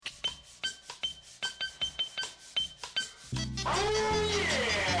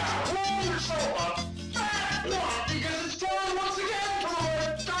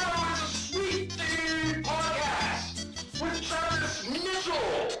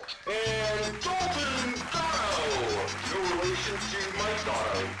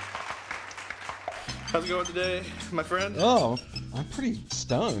How's it going today, my friend? Oh, I'm pretty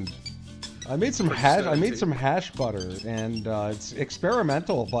stoned. I made some hash butter, and it's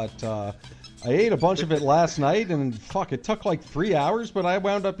experimental, but I ate a bunch of it last night, and fuck, it took like 3 hours, but I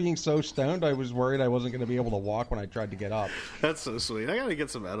wound up being so stoned I was worried I wasn't going to be able to walk when I tried to get up. That's so sweet. I gotta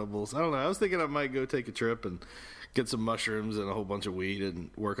get some edibles. I don't know. I was thinking I might go take a trip and get some mushrooms and a whole bunch of weed and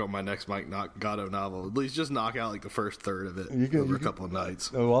work on my next Mike Gatto novel. At least just knock out like the first third of it over a couple of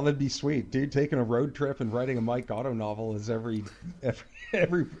nights. Oh, well, that'd be sweet, dude. Taking a road trip and writing a Mike Gatto novel is every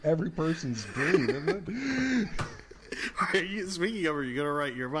person's dream, isn't it? Speaking of, are you gonna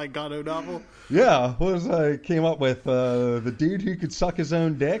write your Mike Gatto novel? Yeah, what was I came up with? The dude who could suck his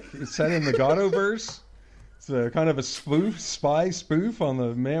own dick. It's set in the Gatto verse. It's a kind of a spy spoof on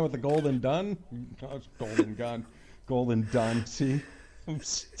the man with the golden gun. Oh, golden gun. See, I'm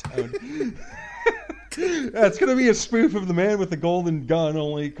stoned. Yeah, it's gonna be a spoof of the man with the golden gun,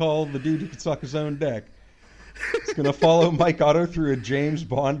 only called the dude who could suck his own dick. It's gonna follow Mike Gatto through a James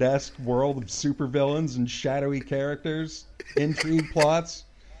Bond-esque world of supervillains and shadowy characters, intrigue plots,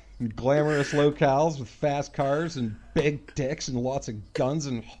 and glamorous locales with fast cars and big dicks and lots of guns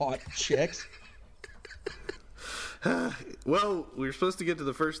and hot chicks. Well, we were supposed to get to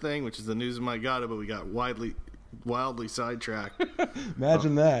the first thing, which is the news of Mike Gatto, but we got wildly sidetracked.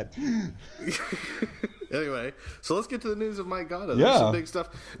 Imagine that. Anyway, so let's get to the news of Mike Gatto. Yeah. There's some big stuff.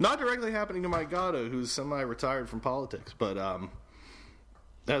 Not directly happening to Mike Gatto, who's semi-retired from politics, but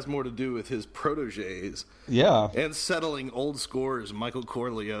has more to do with his proteges. Yeah. And settling old scores, Michael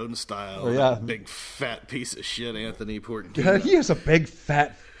Corleone style. Oh, yeah. Big fat piece of shit, Anthony Portantino. Yeah, he is a big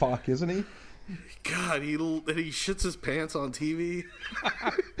fat fuck, isn't he? God, he shits his pants on TV.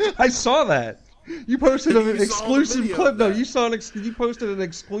 I saw that. You posted an You saw the exclusive video clip. of No, that. you posted an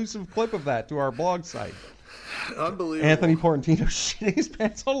exclusive clip of that to our blog site. Unbelievable. Anthony Portantino shitting his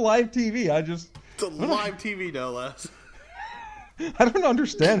pants on live TV. It's a live TV, no less. I don't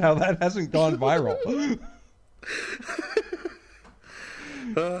understand how that hasn't gone viral.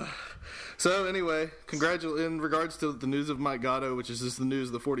 So anyway, in regards to the news of Mike Gatto, which is just the news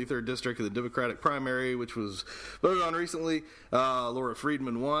of the 43rd District of the Democratic primary, which was voted on recently, Laura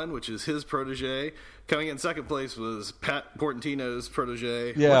Friedman won, which is his protege. Coming in second place was Pat Portantino's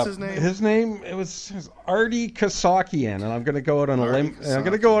protege. Yeah, what's his name? His name was Artie Kasakian, and I'm going to go out on a limb. Kasakian. I'm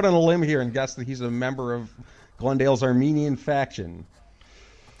going to go out on a limb here and guess that he's a member of Glendale's Armenian faction.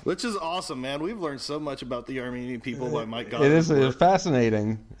 Which is awesome, man. We've learned so much about the Armenian people by Mike Gatto. It is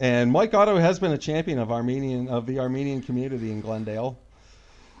fascinating, and Mike Gatto has been a champion of the Armenian community in Glendale.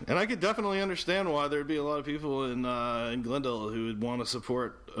 And I could definitely understand why there'd be a lot of people in Glendale who would want to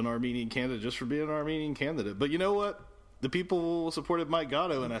support an Armenian candidate just for being an Armenian candidate. But you know what? The people supported Mike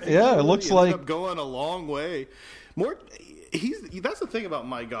Gatto, and I think it looks like up going a long way. That's the thing about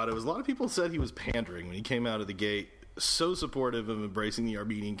Mike Gatto is a lot of people said he was pandering when he came out of the gate. So supportive of embracing the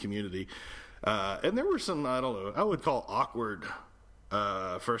Armenian community, and there were some, I don't know, I would call awkward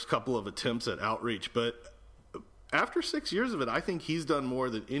first couple of attempts at outreach, but after 6 years of it, I think he's done more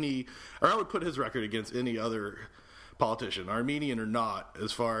than I would put his record against any other politician, Armenian or not,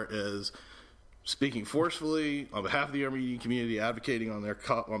 as far as speaking forcefully on behalf of the Armenian community, advocating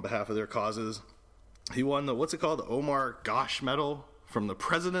on behalf of their causes. He won the Omar Gosh Medal from the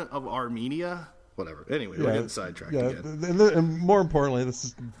president of Armenia. Whatever. Anyway, we're getting sidetracked again. And more importantly, this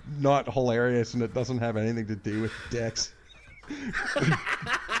is not hilarious, and it doesn't have anything to do with dicks.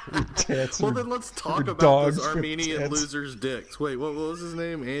 Tits. Well, then let's talk about this Armenian loser's dicks. Wait, what was his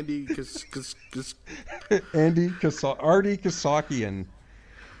name? Artie Kasakian.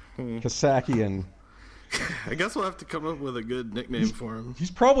 Kasakian. I guess we'll have to come up with a good nickname for him. He's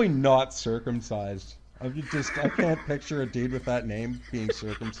probably not circumcised. I can't picture a dude with that name being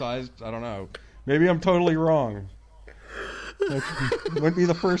circumcised. I don't know. Maybe I'm totally wrong. It wouldn't be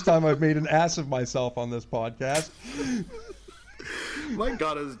the first time I've made an ass of myself on this podcast. My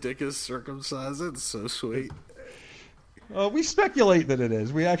God, his dick is circumcised. It's so sweet. We speculate that it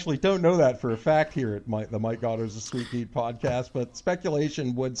is. We actually don't know that for a fact here at the Mike Gatto's a Sweet Meat podcast, but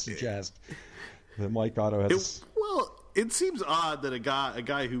speculation would suggest that Mike Gatto has... It seems odd that a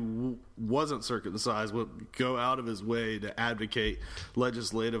guy who wasn't circumcised would go out of his way to advocate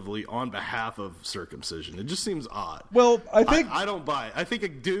legislatively on behalf of circumcision. It just seems odd. Well, I don't buy it. I think a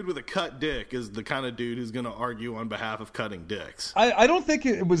dude with a cut dick is the kind of dude who's going to argue on behalf of cutting dicks. I don't think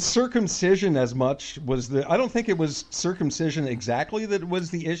it was circumcision as much I don't think it was circumcision exactly that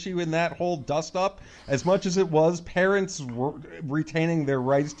was the issue in that whole dust-up, as much as it was parents retaining their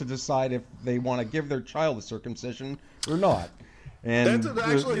rights to decide if they want to give their child a circumcision or not. And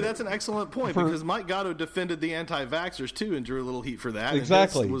that's an excellent point, because Mike Gatto defended the anti-vaxxers too and drew a little heat for that.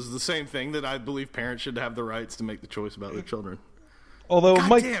 Exactly. And was the same thing, that I believe parents should have the rights to make the choice about their children. Although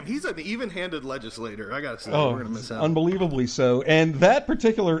damn, he's an even-handed legislator. I gotta say, we're gonna miss out. Unbelievably so. And that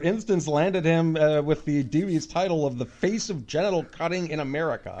particular instance landed him with the dubious title of the face of genital cutting in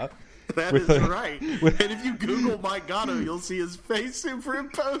America. That is right. And if you Google Mike Gatto, you'll see his face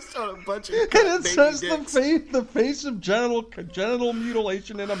superimposed on a bunch of and it says dicks. the face of genital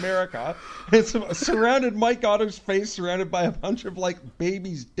mutilation in America. It's surrounded Mike Gatto's face, surrounded by a bunch of like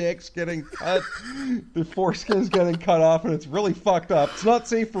babies' dicks getting cut, their foreskins getting cut off, and it's really fucked up. It's not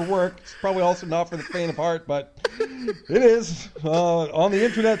safe for work. It's probably also not for the faint of heart, but it is on the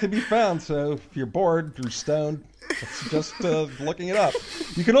internet to be found. So if you're bored or stoned, it's just looking it up.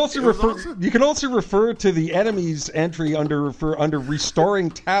 You can also refer to the enemy's entry under restoring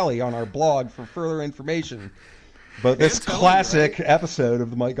tally on our blog for further information about this classic episode of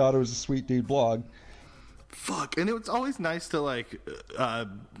the Mike Gatto is a Sweet Dude blog. Fuck, and it's always nice to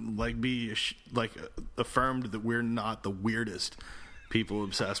be affirmed that we're not the weirdest people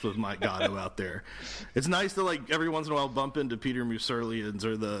obsessed with Mike Gatto out there. It's nice to every once in a while bump into Peter Muserlians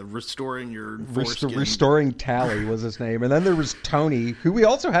or the Restoring Tally was his name. And then there was Tony, who we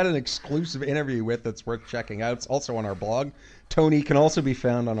also had an exclusive interview with that's worth checking out. It's also on our blog. Tony can also be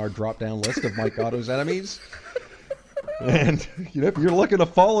found on our drop-down list of Mike Gatto's enemies. And if you're looking to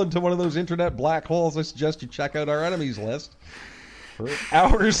fall into one of those internet black holes, I suggest you check out our enemies list for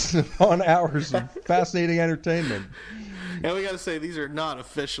hours on hours of fascinating entertainment. And we got to say, these are not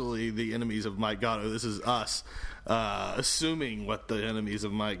officially the enemies of Mike Gatto. This is us assuming what the enemies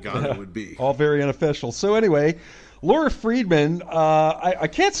of Mike Gatto would be. All very unofficial. So anyway, Laura Friedman, I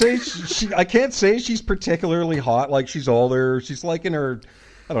can't say I can't say she's particularly hot. Like, she's older. She's like in her,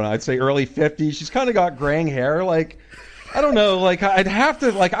 I don't know, I'd say early 50s. She's kind of got graying hair. Like, I don't know. Like, I'd have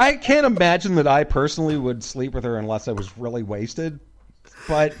to, I can't imagine that I personally would sleep with her unless I was really wasted.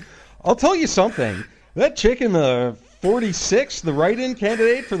 But I'll tell you something. That chick in the 46, the write-in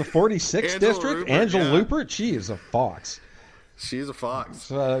candidate for the 46th district, Angela Lupert, she is a fox. She's a fox.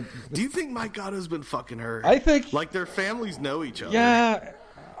 Do you think Mike Gatto's been fucking her? I think... their families know each other. Yeah,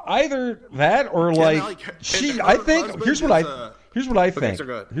 either that or here's what I think. Here's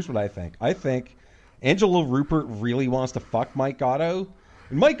what I think. I think Angela Rupert really wants to fuck Mike Gatto.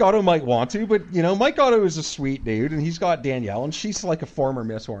 And Mike Gatto might want to, but, Mike Gatto is a sweet dude, and he's got Danielle, and she's like a former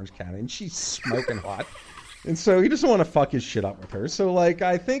Miss Orange County, and she's smoking hot. And so he doesn't want to fuck his shit up with her. So,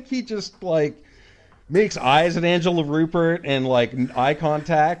 I think he just, makes eyes at Angela Rupert and, eye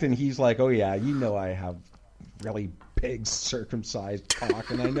contact. And he's like, oh, yeah, I have really big circumcised cock.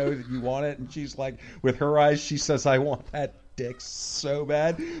 And I know that you want it. And she's like, with her eyes, she says, I want that dick so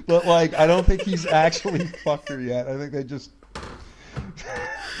bad. But, I don't think he's actually fucked her yet. I think they just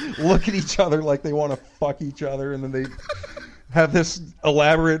look at each other like they want to fuck each other. And then they have this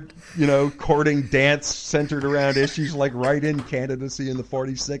elaborate, courting dance centered around issues like write-in candidacy in the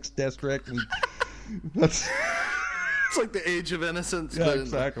 46th district, and that's it's like the Age of Innocence. Yeah,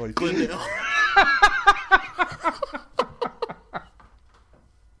 exactly. Glendale.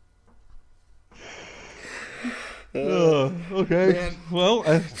 Okay. Man. Well,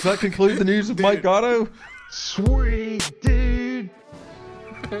 does that conclude the news of Mike Gatto? Sweet dude.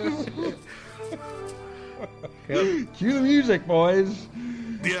 Cue the music, boys.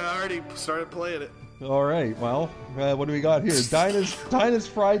 Yeah, I already started playing it. All right. Well, what do we got here? Dinah's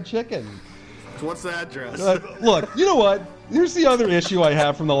Fried Chicken. What's the address? Look, you know what? Here's the other issue I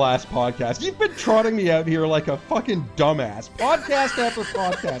have from the last podcast. You've been trotting me out here like a fucking dumbass, podcast after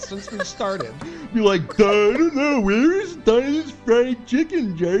podcast since we started. Be like, I don't know, where is Dinah's Fried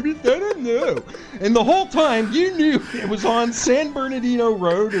Chicken, Jarvis? I don't know. And the whole time, you knew it was on San Bernardino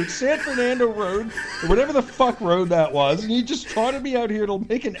Road or San Fernando Road or whatever the fuck road that was, and you just trotted me out here to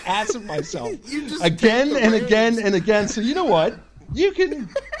make an ass of myself again and again and again. So you know what? You can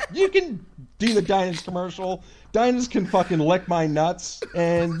do the Dinah's commercial. Dinah's can fucking lick my nuts,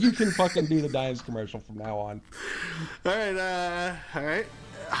 and you can fucking do the Dinah's commercial from now on. All right.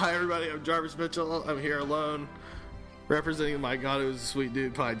 Hi, everybody. I'm Jarvis Mitchell. I'm here alone, representing the Mike Gatto is a Sweet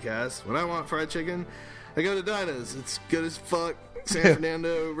Dude podcast. When I want fried chicken, I go to Dinah's. It's good as fuck. San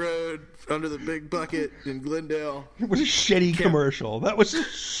Fernando Road, under the big bucket in Glendale. It was a shitty commercial. That was a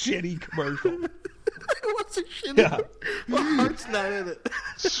shitty commercial. It was a shitty. Yeah. My heart's not in it.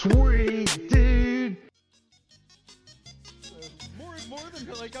 Sweet dude. More than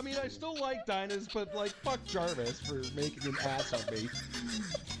I still like Dinah's, but fuck Jarvis for making an ass of me.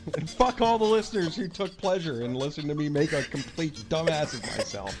 And fuck all the listeners who took pleasure in listening to me make a complete dumbass of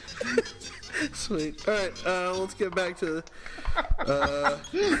myself. Sweet. All right, let's get back to.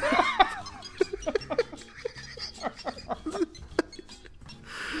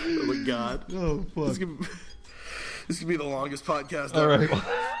 Oh my god! Oh fuck! This could be the longest podcast All ever.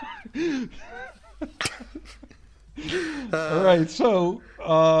 right. All right. So,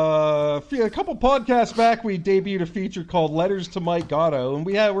 a couple podcasts back, we debuted a feature called "Letters to Mike Gatto," and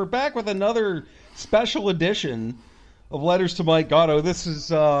we're back with another special edition of Letters to Mike Gatto. This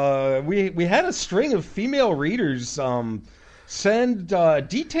is we had a string of female readers send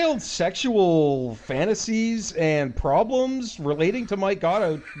detailed sexual fantasies and problems relating to Mike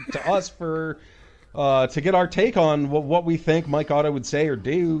Gatto to us for to get our take on what we think Mike Gatto would say or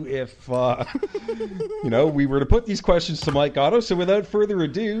do if we were to put these questions to Mike Gatto. So without further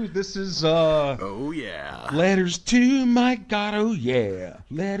ado, this is oh yeah, Letters to Mike Gatto, yeah.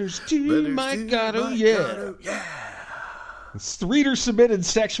 Letters to Mike Gatto, yeah. It's the reader-submitted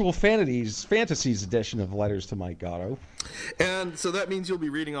sexual fantasies edition of Letters to Mike Gatto. And so that means you'll be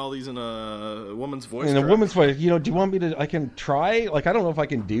reading all these in a woman's voice. In a woman's voice. Do you want me to? I can try. I don't know if I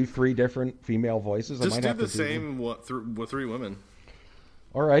can do 3 different female voices. Just I might do have the to same with 3 women.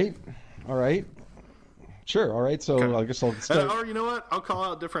 All right. Sure. All right. So okay. I guess I'll start. Or you know what? I'll call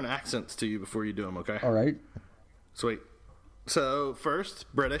out different accents to you before you do them. Okay. All right. Sweet. So first,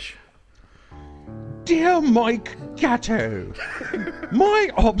 British. Dear Mike Gatto, my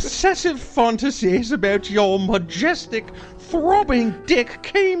obsessive fantasies about your majestic, throbbing dick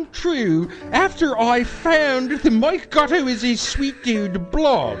came true after I found the Mike Gatto is a sweet dude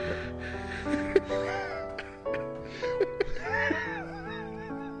blog.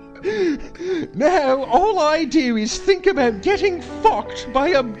 Now, all I do is think about getting fucked by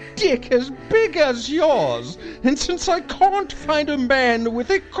a dick as big as yours. And since I can't find a man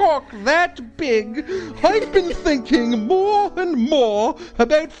with a cock that big, I've been thinking more and more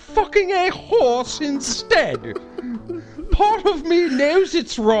about fucking a horse instead. Part of me knows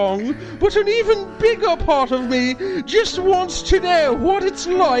it's wrong, but an even bigger part of me just wants to know what it's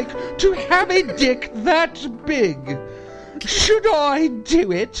like to have a dick that big. Should I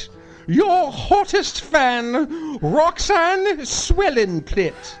do it? Your hottest fan, Roxanne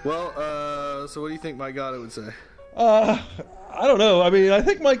Swellenplit. Well, so what do you think Mike Gatto would say? I don't know. I mean, I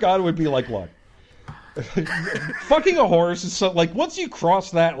think Mike Gatto would be like, look, fucking a horse is so, like, once you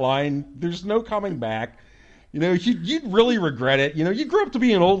cross that line, there's no coming back. You'd really regret it. You'd grow up to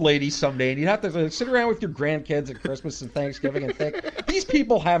be an old lady someday, and you'd have to sit around with your grandkids at Christmas and Thanksgiving and think, these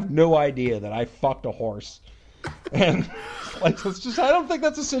people have no idea that I fucked a horse. And I don't think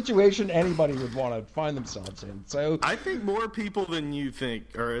that's a situation anybody would want to find themselves in. So I think more people than you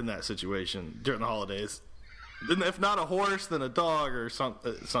think are in that situation during the holidays. If not a horse, then a dog or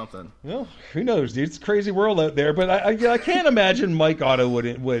something. Well, who knows, dude? It's a crazy world out there. But I can't imagine Mike Gatto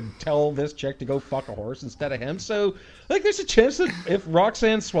would tell this chick to go fuck a horse instead of him. So I think there's a chance that if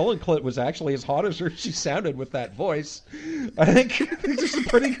Roxanne Swellenclit was actually as hot as she sounded with that voice, I think there's a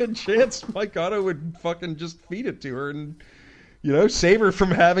pretty good chance Mike Gatto would fucking just feed it to her and, save her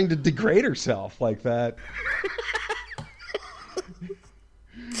from having to degrade herself like that.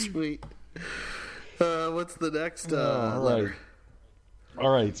 Sweet. What's the next all right. letter?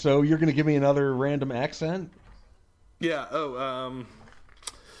 All right, so you're going to give me another random accent? Yeah.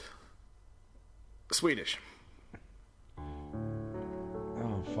 Swedish.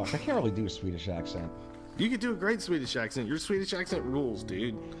 Oh, fuck. I can't really do a Swedish accent. You could do a great Swedish accent. Your Swedish accent rules,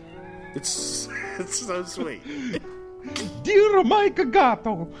 dude. It's so sweet. Dear Mike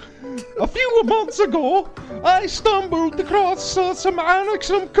Gatto, a few months ago, I stumbled across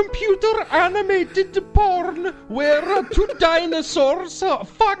some computer animated porn where 2 dinosaurs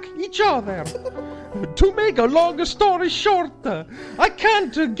fuck each other. To make a long story short, I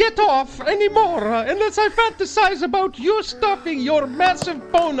can't get off anymore unless I fantasize about you stuffing your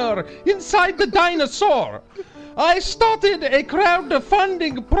massive boner inside the dinosaur. I started a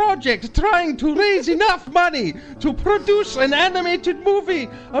crowdfunding project trying to raise enough money to produce an animated movie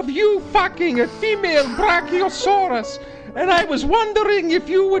of you fucking a female Brachiosaurus, and I was wondering if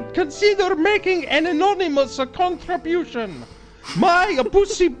you would consider making an anonymous contribution. My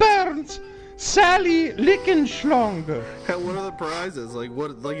pussy burns, Sally Lickenschlong. What are the prizes? Like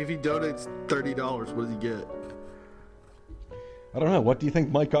if he donates $30, what does he get? I don't know. What do you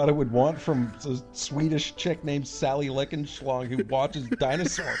think Mike Gatto would want from a Swedish chick named Sally Lickenschlong who watches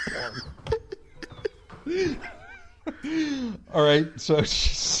dinosaur porn? All right, so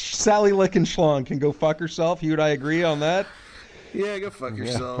Sally Lickenschlong can go fuck herself. You and I agree on that? Yeah, go fuck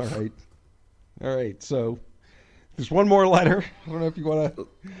yourself. Yeah, all right. So there's one more letter. I don't know if you want to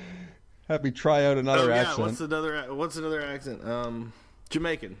have me try out another accent. What's another accent?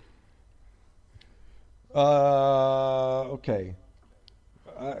 Jamaican. Okay.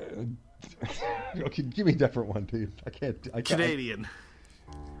 Okay, give me a different one, dude. I can't. Canadian.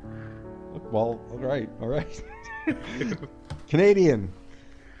 Well, all right. Canadian.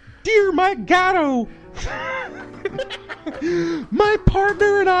 Dear Mike Gatto, my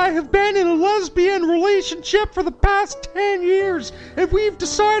partner and I have been in a lesbian relationship for the past 10 years, and we've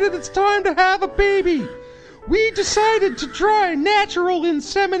decided it's time to have a baby. We decided to try natural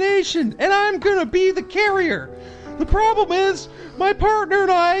insemination, and I'm gonna be the carrier. The problem is, my partner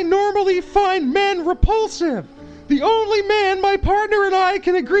and I normally find men repulsive. The only man my partner and I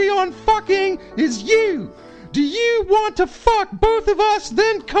can agree on fucking is you. Do you want to fuck both of us,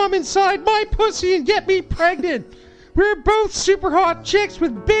 then come inside my pussy and get me pregnant? We're both super hot chicks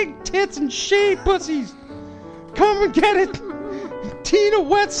with big tits and shaved pussies. Come and get it. Tina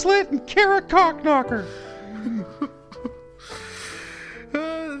Wetslit and Kara Cockknocker.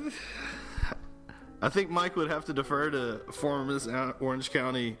 I think Mike would have to defer to former Miss Orange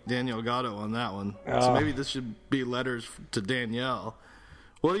County Danielle Gatto on that one. So maybe this should be letters to Danielle.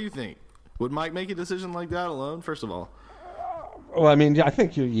 What do you think? Would Mike make a decision like that alone, first of all? Well, I mean, I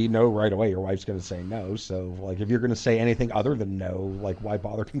think you know right away your wife's going to say no. So, like, if you're going to say anything other than no, like, why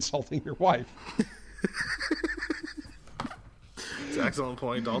bother consulting your wife? It's an excellent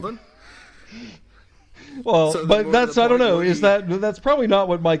point, Dalton. Well, So but that's, I don't know, point that's probably not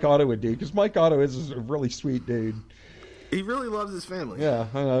what Mike Otto would do, because Mike Otto is a really sweet dude. He really loves his family. Yeah,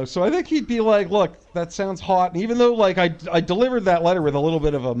 I know. So I think he'd be like, look, that sounds hot. And even though, like, I delivered that letter with a little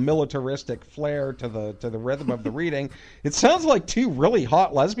bit of a militaristic flair to the rhythm of the reading, it sounds like two really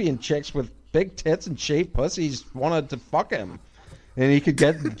hot lesbian chicks with big tits and shaved pussies wanted to fuck him. And he could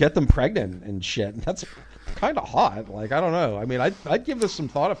get them pregnant and shit. And that's kind of hot. Like, I don't know. I mean, I'd give this some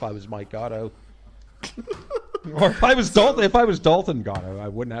thought if I was Mike Otto. Or if I was Dalton Gatto, I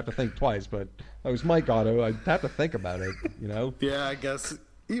wouldn't have to think twice. But if I was Mike Otto, I'd have to think about it. You know? Yeah, I guess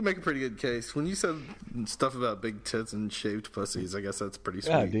you make a pretty good case. When you said stuff about big tits and shaved pussies, I guess that's pretty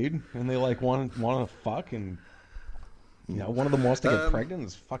sweet. Yeah, dude. And they like want to fuck, and you know, one of them wants to get pregnant.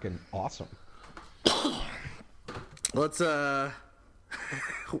 It's fucking awesome. Let's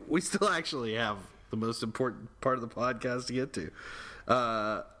we still actually have the most important part of the podcast to get to.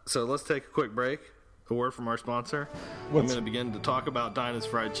 So let's take a quick break. A word from our sponsor. I'm going to begin to talk about Dinah's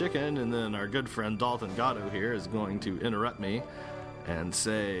Fried Chicken, and then our good friend Dalton Gatto here is going to interrupt me and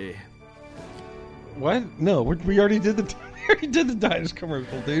say, "What? No, we already did the Dinah's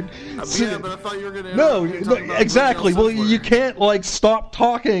commercial, dude." Yeah, but I thought you were going to. No, exactly. Well, you can't like stop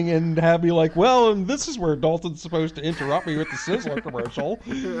talking and have me like, well, and this is where Dalton's supposed to interrupt me with the Sizzler commercial.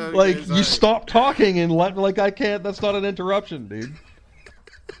 Okay, like, sorry. you stop talking and I can't. That's not an interruption, dude.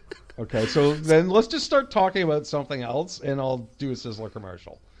 Okay, so then let's just start talking about something else, and I'll do a Sizzler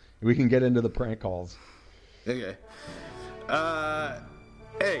commercial. We can get into the prank calls. Okay.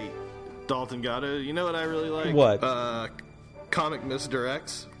 Hey, Dalton Gatto, you know what I really like? What? Comic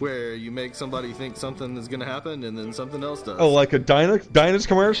misdirects, where you make somebody think something is going to happen, and then something else does. Oh, like a Dinah's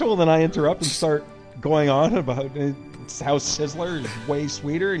commercial, and then I interrupt and start going on about how Sizzler is way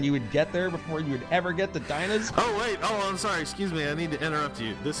sweeter, and you would get there before you would ever get to Dinah's. Oh, wait. Oh, I'm sorry. Excuse me. I need to interrupt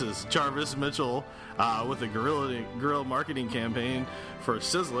you. This is Jarvis Mitchell with a guerrilla marketing campaign for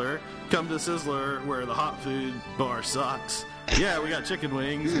Sizzler. Come to Sizzler, where the hot food bar sucks. Yeah, we got chicken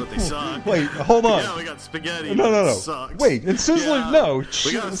wings, but they suck. Wait, hold on. Yeah, we got spaghetti. No. But it sucks. Wait, and Sizzler, Yeah, no.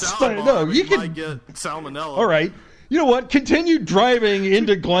 We got a salad bar, no, but you might can. get salmonella. All right. You know what? Continue driving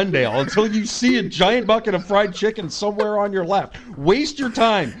into Glendale until you see a giant bucket of fried chicken somewhere on your left. Waste your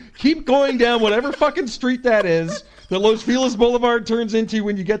time. Keep going down whatever fucking street that is that Los Feliz Boulevard turns into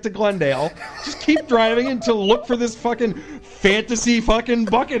when you get to Glendale. Just keep driving until look for this fucking fantasy fucking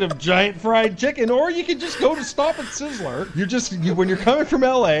bucket of giant fried chicken, or you can just go to stop at Sizzler. When you're coming from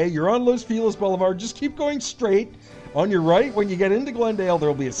LA, you're on Los Feliz Boulevard. Just keep going straight. On your right, when you get into Glendale, there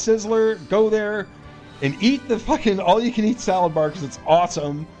will be a Sizzler. Go there. And eat the fucking all-you-can-eat salad bar because it's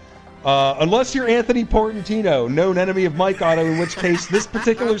awesome. Unless you're Anthony Portantino, known enemy of Mike Otto, in which case this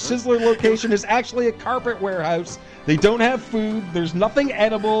particular Sizzler location is actually a carpet warehouse. They don't have food. There's nothing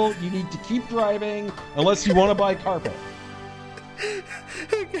edible. You need to keep driving unless you want to buy carpet.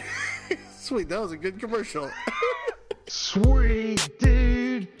 Sweet, that was a good commercial. Sweet,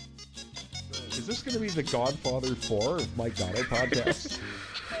 dude. Is this going to be the Godfather 4 of Mike Otto podcast?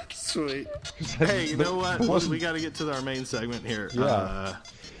 Sweet. Hey, you know what? We got to get to our main segment here. Yeah.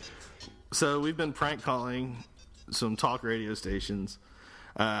 So we've been prank calling some talk radio stations,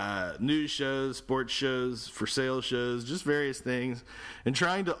 news shows, sports shows, for sale shows, just various things, and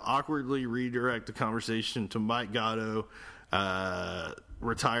trying to awkwardly redirect the conversation to Mike Gatto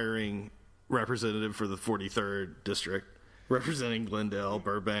retiring representative for the 43rd District, representing Glendale,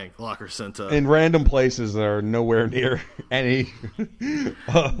 Burbank, La Crescenta. In random places that are nowhere near any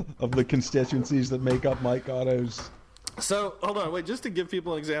of the constituencies that make up Mike Gatto's. So, hold on, wait, just to give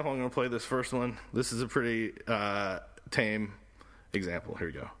people an example, I'm going to play this first one. This is a pretty tame example. Here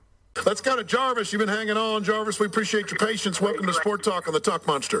we go. Let's go to Jarvis. You've been hanging on, Jarvis. We appreciate your patience. Welcome to Sport Talk on the Talk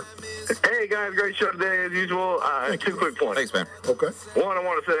Monster. Hey, guys. Great show today, as usual. Two quick points. Thanks, man. Okay. One, I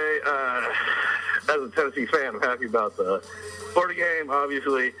want to say, as a Tennessee fan, I'm happy about the Florida game,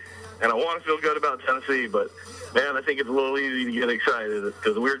 obviously, and I want to feel good about Tennessee, but, man, I think it's a little easy to get excited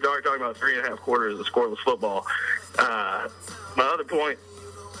because we're talking about 3.5 quarters of scoreless football. My other point,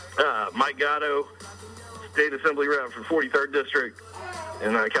 Mike Gatto, State Assembly rep for 43rd District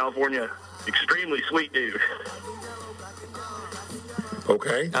in California, extremely sweet dude.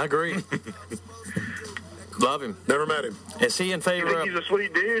 Okay. I agree. Love him. Never met him. Is he in You favor think he's a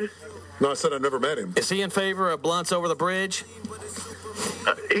sweet dude? No, I said I never met him. Is he in favor of blunts over the bridge?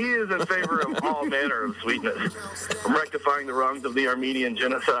 He is in favor of all manner of sweetness, from rectifying the wrongs of the Armenian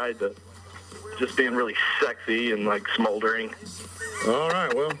genocide to just being really sexy and, like, smoldering. All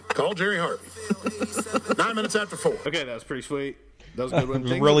right, well, call Jerry Hart. 9 minutes after 4. Okay, that was pretty sweet. That was a good one.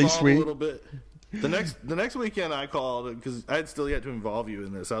 Things Really evolved sweet. A little bit. The next weekend I called, because I had still yet to involve you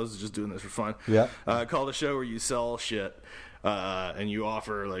in this. I was just doing this for fun. Yeah. I called a show where you sell shit. And you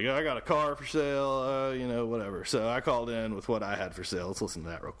offer, like, I got a car for sale, whatever. So I called in with what I had for sale. Let's listen to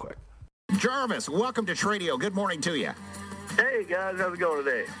that real quick. Jarvis, welcome to Tradio. Good morning to you. Hey, guys, how's it going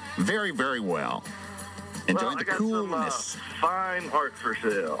today? Very, very well. Enjoying I the got coolness. some fine art for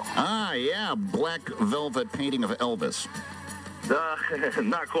sale. Ah, yeah, black velvet painting of Elvis.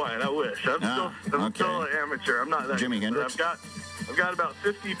 Not quite. I wish. I'm still an amateur. I'm not that Jimi good, Hendrix? but I've got about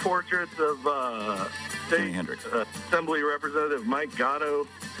 50 portraits of State Hendrix. Assembly Representative Mike Gatto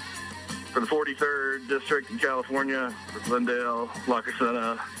for the 43rd District in California, for Glendale, La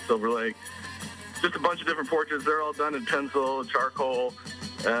Crescenta, Silver Lake. Just a bunch of different portraits. They're all done in pencil, charcoal,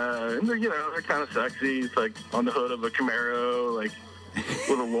 and they're kind of sexy. It's like on the hood of a Camaro, like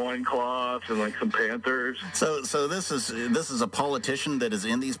with a loincloth and like some Panthers. So this is a politician that is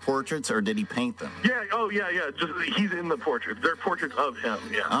in these portraits, or did he paint them? Yeah. Oh, yeah. Just he's in the portraits. They're portraits of him.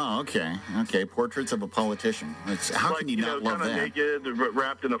 Yeah. Oh, okay. Portraits of a politician. How can you not love kind of that? naked,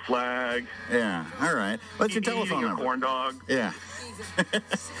 wrapped in a flag. Yeah. All right. What's your telephone Eating a number? corn dog. Yeah.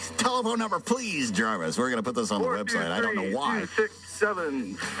 Telephone number, please, Jarvis. We're going to put this on the website. I don't know why.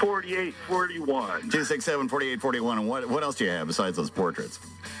 267-4841. 267-4841. And what else do you have besides those portraits?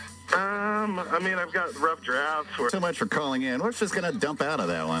 I've got rough drafts. So much for calling in. We're just going to dump out of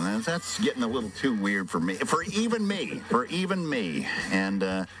that one. That's getting a little too weird for me. For even me. And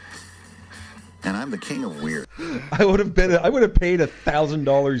I'm the king of weird. I would have paid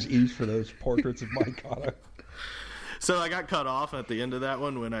 $1,000 each for those portraits of Mike Gatto. So I got cut off at the end of that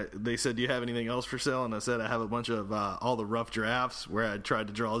one when they said, do you have anything else for sale? And I said, I have a bunch of all the rough drafts where I tried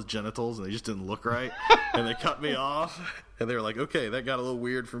to draw his genitals and they just didn't look right. And they cut me off. And they were like, okay, that got a little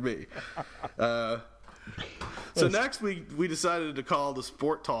weird for me. So next we decided to call the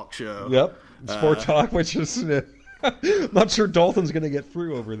Sport Talk show. Yep, Sport Talk, which is not sure Dalton's going to get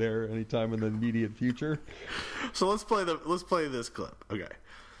through over there anytime in the immediate future. So let's play this clip. Okay.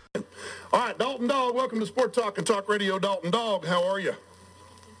 All right, Dalton Dog, welcome to Sport Talk and Talk Radio. Dalton Dog, how are you?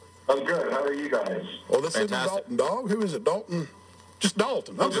 I'm good. How are you guys? Well, this isn't Dalton Dog. Who is it, Dalton? Just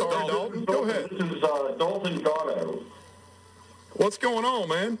Dalton. I'm sorry, Dalton. Go ahead. This is Dalton Gatto. What's going on,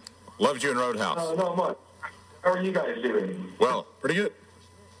 man? Loves you in Roadhouse. Not much. How are you guys doing? Well, Pretty good.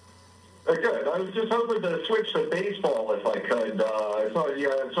 Good. I was just hoping to switch to baseball if I could. I'm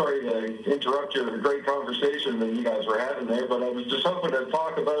sorry to interrupt your great conversation that you guys were having there, but I was just hoping to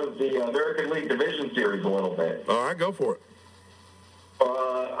talk about the American League Division Series a little bit. All right, go for it.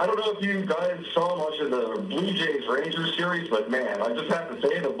 I don't know if you guys saw much of the Blue Jays-Rangers series, but, man, I just have to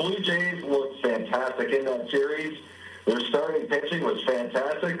say the Blue Jays looked fantastic in that series. Their starting pitching was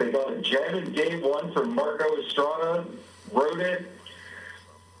fantastic. They got a gem in Game 1 from Marco Estrada, wrote it,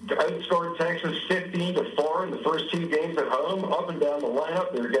 outscored Texas 15-4 in the first 2 games at home. Up and down the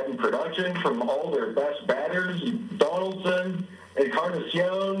lineup, they're getting production from all their best batters, Donaldson,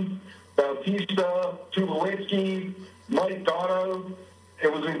 Encarnacion, Bautista, Tulowitzki, Mike Gatto.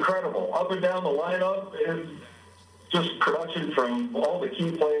 It was incredible. Up and down the lineup, and just production from all the key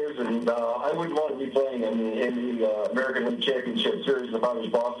players, and I wouldn't want to be playing in the American League Championship Series if I was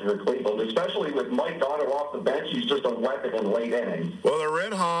Boston or Cleveland, especially with Mike Gatto off the bench. He's just a weapon in late innings. Well, they're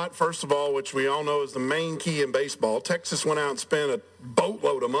red hot, first of all, which we all know is the main key in baseball. Texas went out and spent a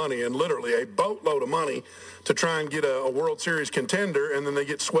boatload of money, and literally a boatload of money, to try and get a World Series contender, and then they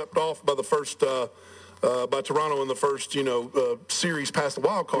get swept off by the first by Toronto in the first, series past the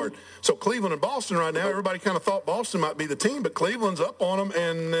wild card. So Cleveland and Boston right now, everybody kind of thought Boston might be the team, but Cleveland's up on them,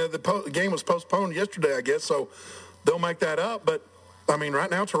 and the game was postponed yesterday, I guess, so they'll make that up. But, I mean, right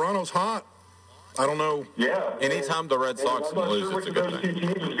now Toronto's hot. I don't know. Yeah. Anytime the Red Sox lose, it's a good thing. I'm not sure which of those two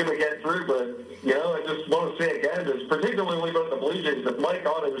teams is going to get through, but, I just want to say again, just particularly about the Blue Jays, that Mike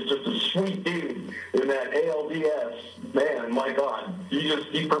Gatto was just a sweet dude in that ALDS. Man, my God,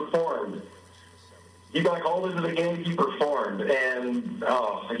 he performed. He got called into the game, he performed, and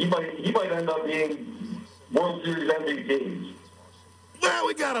he might end up being World Series MVP. Well,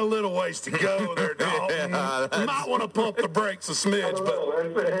 we got a little ways to go there, Dalton. You might want to pump the brakes a smidge,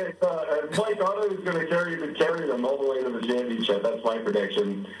 but Mike Gatto is going to carry them all the way to the championship. That's my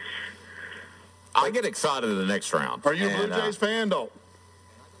prediction. I get excited in the next round. Are you a Blue Jays fan, Dalton?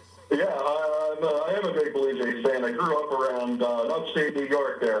 Yeah, I am a big Blue Jays fan. I grew up around upstate New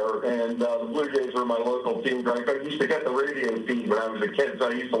York there, and the Blue Jays were my local team. I used to get the radio feed when I was a kid, so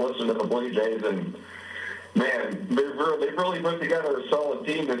I used to listen to the Blue Jays, and man, they've really put together a solid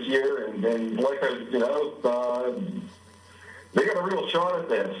team this year, and like they got a real shot at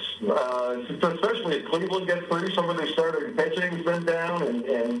this. Especially if Cleveland gets through, some of their starting pitching's been down,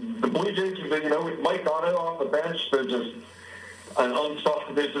 and the Blue Jays, with Mike Gatto off the bench, they're just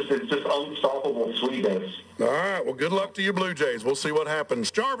it's just unstoppable sweetness. All right, well, good luck to you Blue Jays. We'll see what happens.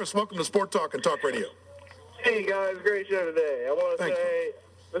 Jarvis, welcome to Sport Talk and Talk Radio. Hey, guys, great show today. I want to say,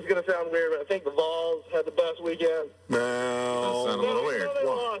 this is going to sound weird, but I think the Vols had the best weekend. No. That sounds a little weird.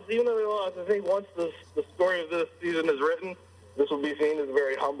 Even though they lost, I think once the story of this season is written, this will be seen as a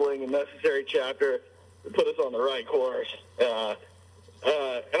very humbling and necessary chapter to put us on the right course. And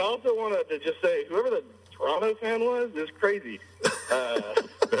I also wanted to just say, whoever the Toronto fan was is crazy.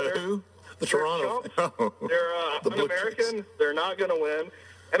 Who? The Toronto. They're un-American. They're not going to win.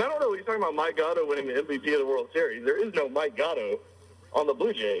 And I don't know. He's talking about Mike Gatto winning the MVP of the World Series. There is no Mike Gatto on the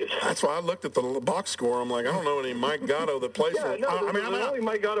Blue Jays. That's why I looked at the box score. I'm like, I don't know any Mike Gatto that plays for. The only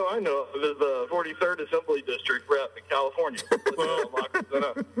Mike Gatto I know of is the 43rd Assembly District rep in California.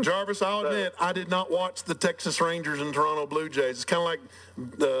 Well, Jarvis, I'll admit, I did not watch the Texas Rangers and Toronto Blue Jays. It's kind of like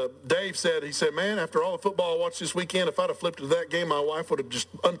Dave said. He said, man, after all the football I watched this weekend, if I'd have flipped to that game, my wife would have just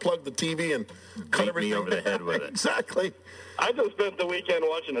unplugged the TV and cut everything over the head with it. Exactly. I just spent the weekend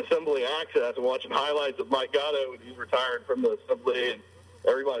watching Assembly Access and watching highlights of Mike Gatto when he's retired from the Assembly, and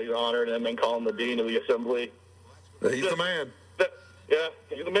everybody's honored him and calling the dean of the Assembly. He's the man. Yeah,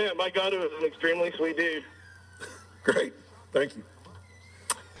 he's the man. Mike Gatto is an extremely sweet dude. Great. Thank you.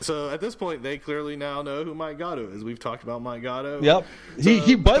 So at this point, they clearly now know who Mike Gatto is. We've talked about Mike Gatto. Yep.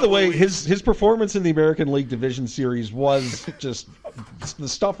 He by the way, his performance in the American League Division Series was just the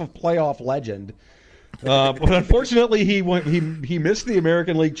stuff of playoff legend. But unfortunately, he missed the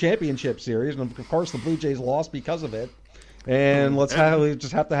American League Championship Series, and of course, the Blue Jays lost because of it. And we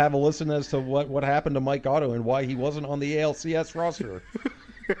just have to have a listen as to what happened to Mike Gatto and why he wasn't on the ALCS roster.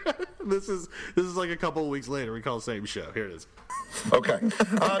 This is like a couple of weeks later. We call the same show. Here it is. Okay,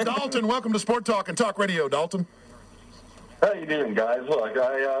 Dalton, welcome to Sport Talk and Talk Radio, Dalton. How you doing, guys? Look,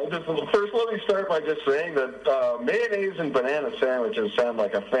 first let me start by just saying that mayonnaise and banana sandwiches sound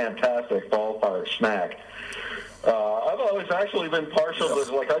like a fantastic ballpark snack. I've always actually been partial to,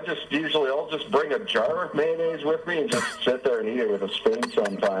 I'll just bring a jar of mayonnaise with me and just sit there and eat it with a spoon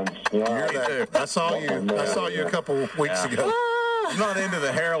sometimes. I saw you a couple weeks ago. I'm not into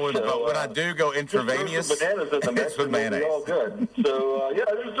the heroin, but when I do go intravenous, bananas in the mix, it's with mayonnaise. All good. So,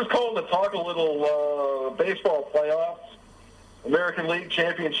 I was just calling to talk a little baseball playoffs. American League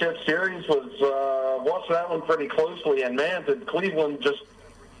Championship Series was watched that one pretty closely, and man, did Cleveland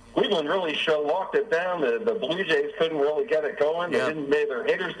really locked it down. The Blue Jays couldn't really get it going. Yeah. Their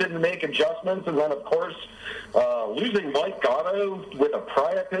hitters didn't make adjustments, and then of course losing Mike Gatto with a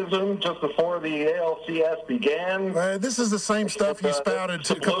priapism just before the ALCS began. This is the same stuff you spouted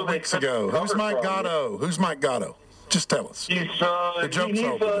a couple weeks ago. Who's Mike Gatto? Just tell us. He's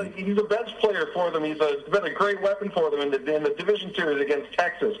a bench player for them. He's been a great weapon for them in the division series against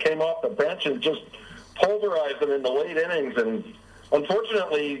Texas. Came off the bench and just pulverized them in the late innings, and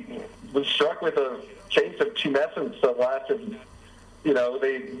unfortunately was struck with a case of tumescence that lasted.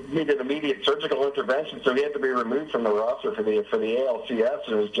 They needed immediate surgical intervention, so he had to be removed from the roster for the ALCS.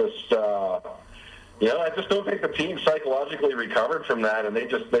 And it was just I just don't think the team psychologically recovered from that, and they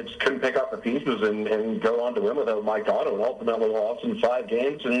just couldn't pick up the pieces and go on to win without Mike Otto, and ultimately lost in 5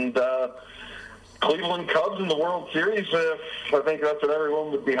 games. And Cleveland Cubs in the World Series, I think that's what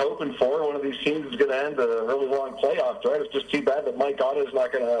everyone would be hoping for. One of these teams is going to end a really long playoff drive. It's just too bad that Mike Otto's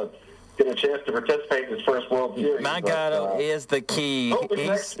not going to get a chance to participate in his first World Series. Mike Otto is the key.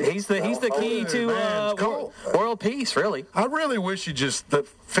 He's the key to world peace, really. I really wish you just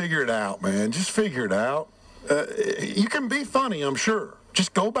figure it out, man. Just figure it out. You can be funny, I'm sure.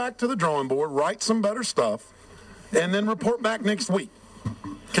 Just go back to the drawing board, write some better stuff, and then report back next week.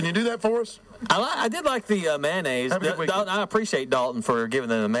 Can you do that for us? I did like the mayonnaise. I appreciate Dalton for giving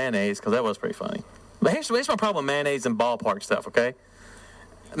them the mayonnaise because that was pretty funny. But here's my problem with mayonnaise and ballpark stuff, okay?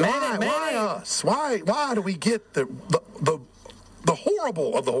 Why us? Why do we get the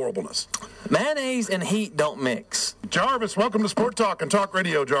horrible of the horribleness? Mayonnaise and heat don't mix. Jarvis, welcome to Sport Talk and Talk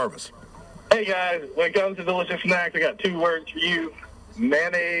Radio, Jarvis. Hey, guys. When it comes to delicious snacks, I got 2 words for you.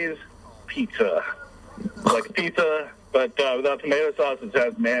 Mayonnaise pizza. Like pizza, but without tomato sauce, it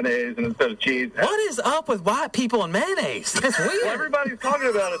has mayonnaise and instead of cheese. What is up with white people and mayonnaise? That's weird. Well, everybody's talking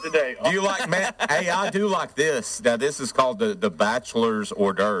about it today. Do you like Hey, I do like this. Now, this is called the Bachelor's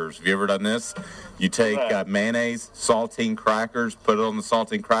Hors d'oeuvres. Have you ever done this? You take mayonnaise, saltine crackers, put it on the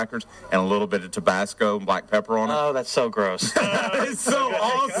saltine crackers, and a little bit of Tabasco and black pepper on it. Oh, that's so gross. It's so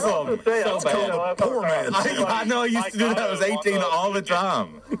awesome. So bad. Poor man. I know I used to do that. I was 18 all the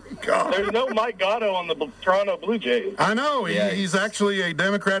time. God. There's no Mike Gatto on the Toronto Blue Jays. I know. He's actually a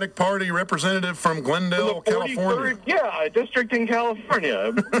Democratic Party representative from Glendale, California. Yeah, a district in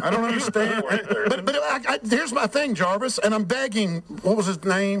California. I don't understand. but here's my thing, Jarvis, and I'm begging, what was his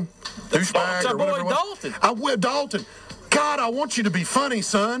name? Douchebag or whatever. Dalton. Dalton. God, I want you to be funny,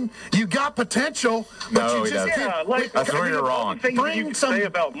 son. You got potential, but No, you he just doesn't. can't. That's where you're wrong. Things that you can say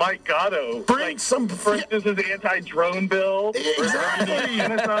about Mike Gatto. Bring some. For instance, his anti-drone bill. Exactly.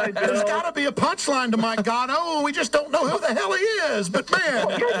 Genocide bill. There's got to be a punchline to Mike Gatto. We just don't know who the hell he is. But man,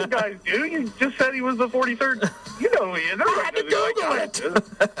 Well, you guys do. You just said he was the 43rd. You know who he is. I had to Google it.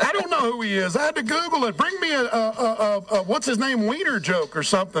 I don't know who he is. I had to Google it. Bring me a what's his name, Wiener joke or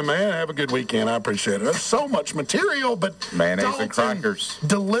something, man. Have a good weekend. I appreciate it. There's so much material, but Mayonnaise Dalton and crackers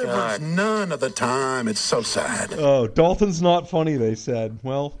delivers none of the time. It's so sad. Oh, Dalton's not funny, they said.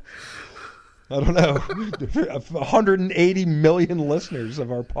 Well, I don't know. 180 million listeners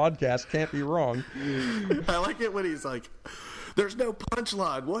of our podcast can't be wrong. I like it when he's like, there's no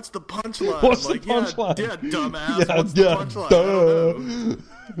punchline. What's the punchline? What's I'm the punchline? Yeah, dumbass. What's the punchline?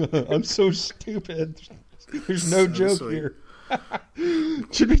 I don't know. I'm so stupid. There's no joke sweet. here.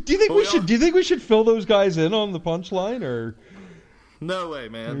 Do you think we should fill those guys in on the punchline, or No way,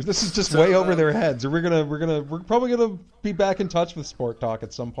 man. this is just way over their heads? Or we're probably gonna be back in touch with Sport Talk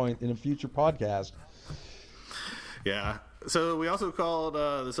at some point in a future podcast. Yeah. So we also called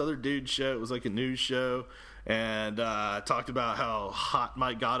this other dude show. It was like a news show, and talked about how hot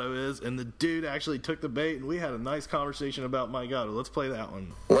Mike Gatto is. And the dude actually took the bait, and we had a nice conversation about Mike Gatto. Let's play that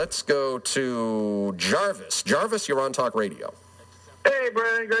one. Let's go to Jarvis. Jarvis, you're on Talk Radio. Hey,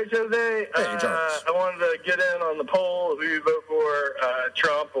 Brian, great show today. Hey, Jarvis. I wanted to get in on the poll. Who you vote for,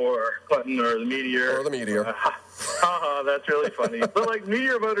 Trump or Clinton or the Meteor? Or the Meteor. That's really funny. But, like,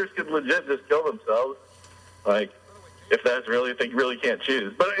 Meteor voters could legit just kill themselves. Like, if that's really, if they really can't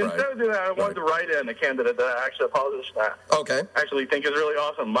choose. But instead of doing that, I wanted to write in a candidate that I actually oppose that. Okay. Actually think is really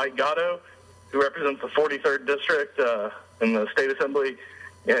awesome. Mike Gatto, who represents the 43rd District in the State Assembly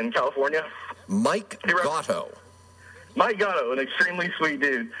in California. Mike Gatto. Mike Gatto, an extremely sweet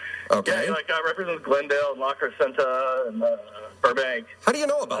dude. Okay. Yeah, represents Glendale and La Crescenta and Burbank. How do you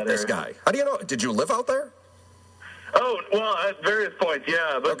know about this guy? How do you know? Did you live out there? Oh, well, at various points,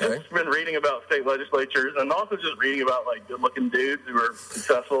 yeah. But just been reading about state legislatures and also just reading about, like, good-looking dudes who are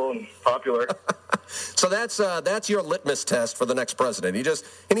successful and popular. So that's your litmus test for the next president.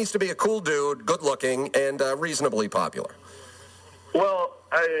 He needs to be a cool dude, good-looking, and reasonably popular. Well,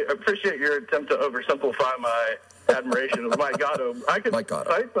 I appreciate your attempt to oversimplify my admiration of Mike Gatto. I could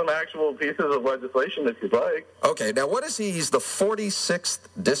cite some actual pieces of legislation if you'd like. Okay, now what is he? He's the 46th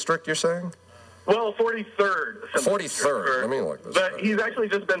district, you're saying? Well, 43rd. 43rd. Let me look this But up. he's actually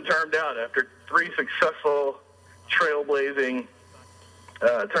just been termed out after 3 successful, trailblazing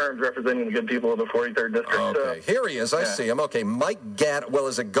terms representing the good people of the 43rd district. Okay, here he is. I see him. Okay, Mike Gatto. Well,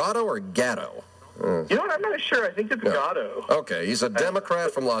 is it Gatto or Gatto? You know what? I'm not sure. I think it's Gatto. Okay, he's a Democrat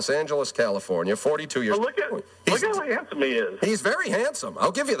from Los Angeles, California, 42 years old. Look how handsome he is. He's very handsome.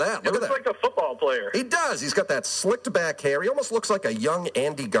 I'll give you that. He looks like a football player. He does. He's got that slicked back hair. He almost looks like a young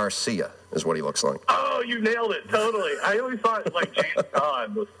Andy Garcia, is what he looks like. Oh, you nailed it. Totally. I always thought, like, James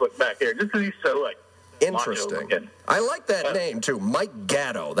Caan with slick back hair, just because he's so, like, Interesting. I like that name, too, Mike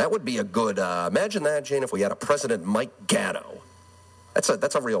Gatto. That would be a good, imagine that, Gene, if we had a President Mike Gatto. That's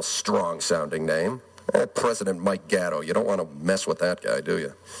a real strong-sounding name. President Mike Gatto. You don't want to mess with that guy, do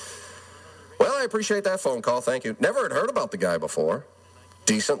you? Well, I appreciate that phone call. Thank you. Never had heard about the guy before.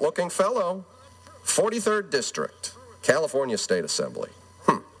 Decent-looking fellow. 43rd District, California State Assembly.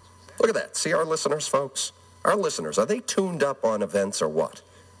 Look at that. See our listeners, folks? Our listeners, are they tuned up on events or what?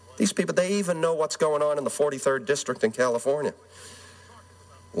 These people, they even know what's going on in the 43rd District in California.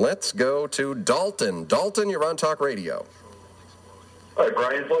 Let's go to Dalton. Dalton, you're on Talk Radio. Hi,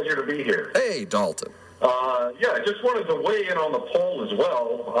 Brian. Pleasure to be here. Hey, Dalton. I just wanted to weigh in on the poll as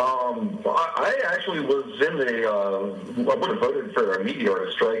well. I actually was I would have voted for a meteor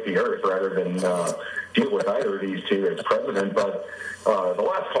to strike the Earth rather than deal with either of these two as president. But the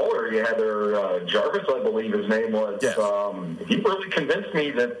last caller you had there, Jarvis, I believe his name was, yes. He really convinced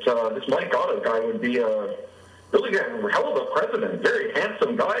me that this Mike Gatto guy would be a really hell of a president. Very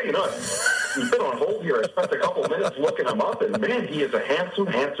handsome guy. You know, he's been on hold here. I spent a couple minutes looking him up, and man, he is a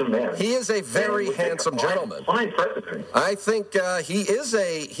handsome man. He is a very handsome gentleman. Fine president. I think he is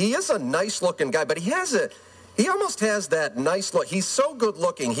a nice-looking guy, but he almost has that nice look. He's so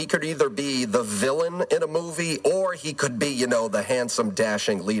good-looking, he could either be the villain in a movie or he could be, the handsome,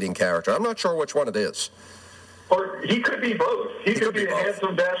 dashing leading character. I'm not sure which one it is. Or he could be both. He could be a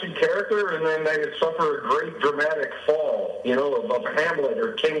handsome, dashing character, and then they would suffer a great dramatic fall, of Hamlet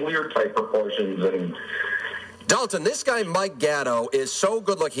or King Lear type proportions. And Dalton, this guy Mike Gatto is so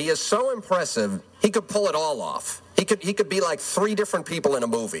good looking. He is so impressive. He could pull it all off. He could be like 3 different people in a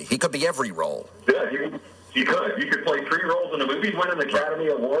movie. He could be every role. Yeah, he could. You could play 3 roles in a movie, win an Academy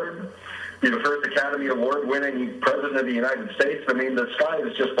Award. Be the first Academy Award winning president of the United States. I mean, the sky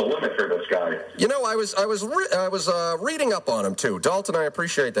is just the limit for this guy. I was reading up on him too, Dalton. I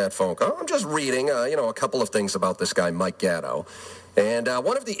appreciate that phone call. I'm just reading, a couple of things about this guy Mike Gatto, and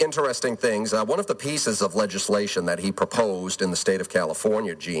one of the interesting things, one of the pieces of legislation that he proposed in the state of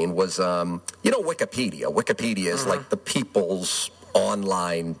California, Gene, was Wikipedia. Wikipedia is like the people's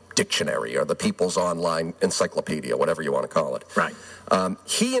online dictionary or the people's online encyclopedia, whatever you want to call it. Right.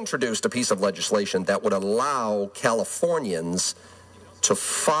 He introduced a piece of legislation that would allow Californians to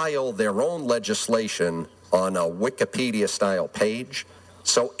file their own legislation on a Wikipedia-style page.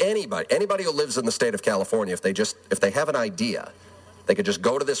 So anybody who lives in the state of California, if they have an idea, they could just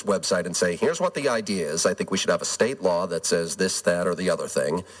go to this website and say, here's what the idea is. I think we should have a state law that says this, that, or the other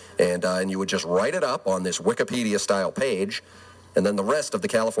thing. And you would just write it up on this Wikipedia-style page, and then the rest of the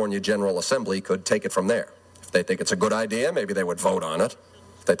California General Assembly could take it from there. If they think it's a good idea, maybe they would vote on it.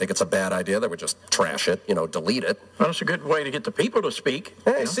 If they think it's a bad idea, they would just trash it, delete it. Well, it's a good way to get the people to speak.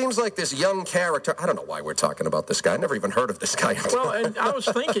 Hey, it seems like this young character, I don't know why we're talking about this guy. I never even heard of this guy. Well, and I was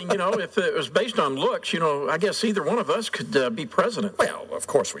thinking, if it was based on looks, I guess either one of us could be president. Well, of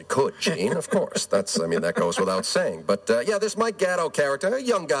course we could, Gene, of course. That goes without saying. But, this Mike Gatto character, a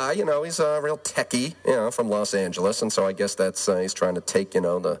young guy, he's a real techie, from Los Angeles. And so I guess that's, he's trying to take,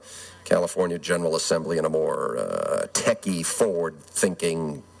 the California General Assembly in a more techie,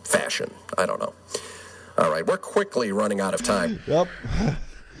 forward-thinking fashion. I don't know. All right, we're quickly running out of time. Yep.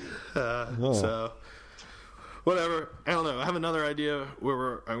 So, whatever. I don't know. I have another idea where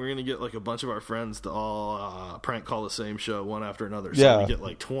we're going to get like a bunch of our friends to all prank call the same show one after another. So we get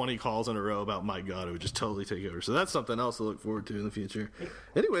like 20 calls in a row about Mike Gatto, just totally take over. So that's something else to look forward to in the future.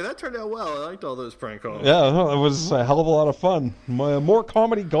 Anyway, that turned out well. I liked all those prank calls. Yeah, it was a hell of a lot of fun. More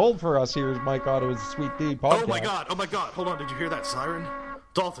comedy gold for us here is Mike Gatto's Sweet Dude podcast. Oh my god. Hold on. Did you hear that siren?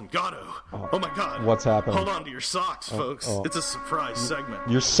 Dalton Gatto. Oh my god. What's happening? Hold on to your socks, folks. It's a surprise segment.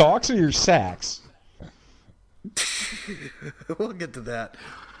 Your socks or your sacks? We'll get to that.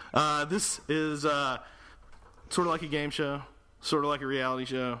 This is sort of like a game show, sort of like a reality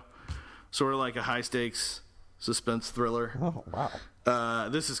show, sort of like a high-stakes suspense thriller. Oh, wow.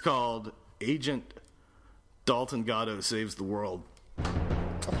 This is called Agent Dalton Gatto Saves the World.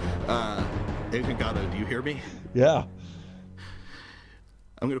 Agent Gatto, do you hear me? Yeah.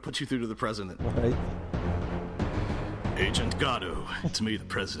 I'm going to put you through to the president. Right. Agent Gatto, it's me, the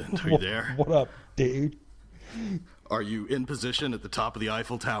president. Are you there? What up, dude? Are you in position at the top of the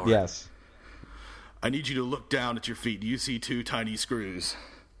Eiffel Tower? Yes. I need you to look down at your feet. Do you see 2 tiny screws?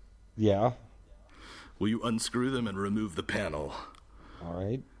 Yeah. Will you unscrew them and remove the panel? All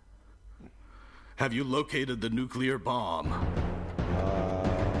right. Have you located the nuclear bomb?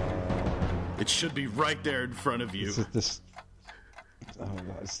 It should be right there in front of you. This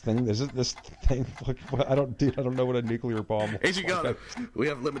thing. Look, I don't know what a nuclear bomb. Agent Gatto, we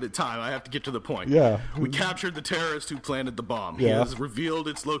have limited time. I have to get to the point. Yeah. We captured the terrorist who planted the bomb. Yeah. He has revealed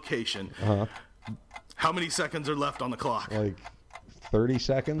its location. How many seconds are left on the clock? Like 30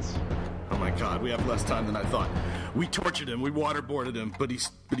 seconds. Oh my God, we have less time than I thought. We tortured him, we waterboarded him, but he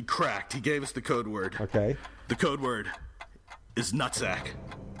cracked. He gave us the code word. Okay. The code word is nutsack.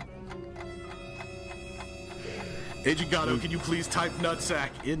 Agent Gatto, can you please type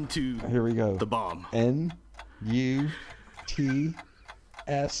nutsack into Here we go. the bomb? N-U-T-S-A-C.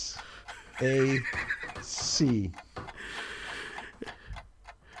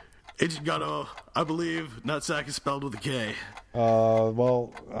 Agent Gatto, I believe nutsack is spelled with a K.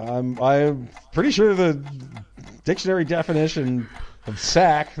 Well, I'm pretty sure the dictionary definition of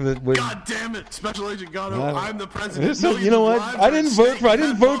sack that would. God damn it, Special Agent Gatto! I'm the president. You know what? I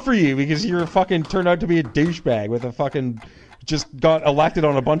didn't vote for you because you fucking turned out to be a douchebag with a fucking just got elected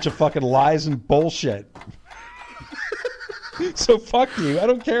on a bunch of fucking lies and bullshit. So fuck you. I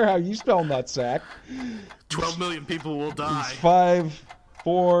don't care how you spell nutsack. 12 million people will die. 5,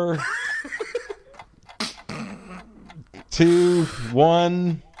 4, 2,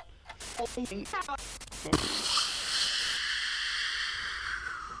 1.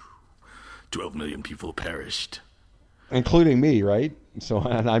 12 million people perished. Including me, right? So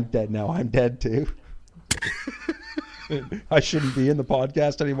and I'm dead now. I'm dead too. I shouldn't be in the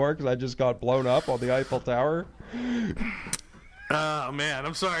podcast anymore because I just got blown up on the Eiffel Tower. Oh, man.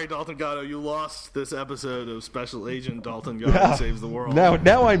 I'm sorry, Dalton Gatto. You lost this episode of Special Agent Dalton Gatto Saves the World.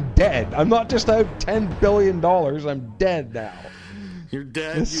 Now I'm dead. I'm not just out $10 billion. I'm dead now. You're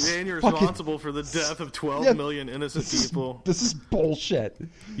dead, and you're responsible for the death of 12 million innocent people. This is bullshit.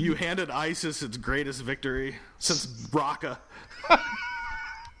 You handed ISIS its greatest victory since Raqqa.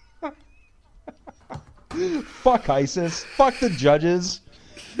 Fuck ISIS. Fuck the judges.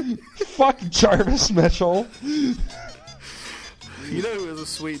 Fuck Jarvis Mitchell. You know who is a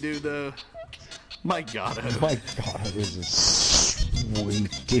sweet dude, though? Mike Gatto. Mike Gatto is a sweet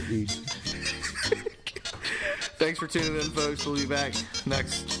dude. Thanks for tuning in, folks. We'll be back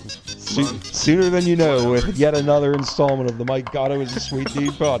next month. Sooner than you know with yet another installment of the Mike Gatto is a Sweet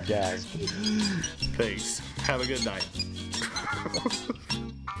Dude podcast. Thanks. Have a good night.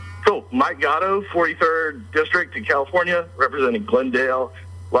 Cool. Mike Gatto, 43rd District in California, representing Glendale,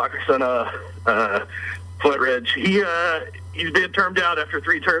 Lackawanna, Flint Ridge. He's been termed out after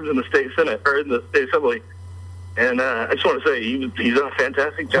 3 terms in the state Senate or in the state assembly. And I just want to say he's done a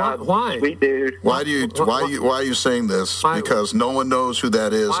fantastic job. Why? Sweet dude. Why are you saying this? Why? Because no one knows who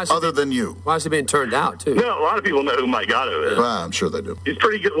that is other than you. Why is he being turned out, too? No, a lot of people know who Mike Gatto is. Well, I'm sure they do. He's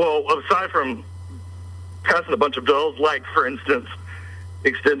pretty good. Well, aside from passing a bunch of bills, like, for instance,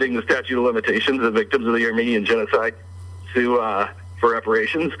 extending the statute of limitations of victims of the Armenian genocide to for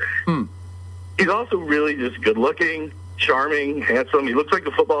reparations. He's also really just good-looking, charming, handsome. He looks like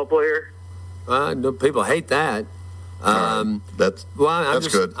a football player. No, people hate that. That's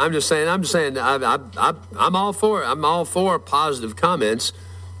good. I'm just saying. I'm all for it. I'm all for positive comments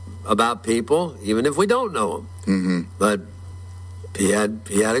about people, even if we don't know them. Mm-hmm. But he had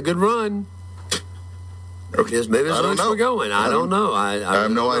a good run. Okay. Maybe that's where we're going. I don't know. I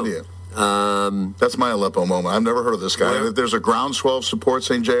have no idea. That's my Aleppo moment. I've never heard of this guy. And if there's a groundswell of support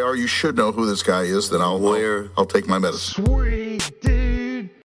saying, JR, you should know who this guy is, then I'll take my medicine.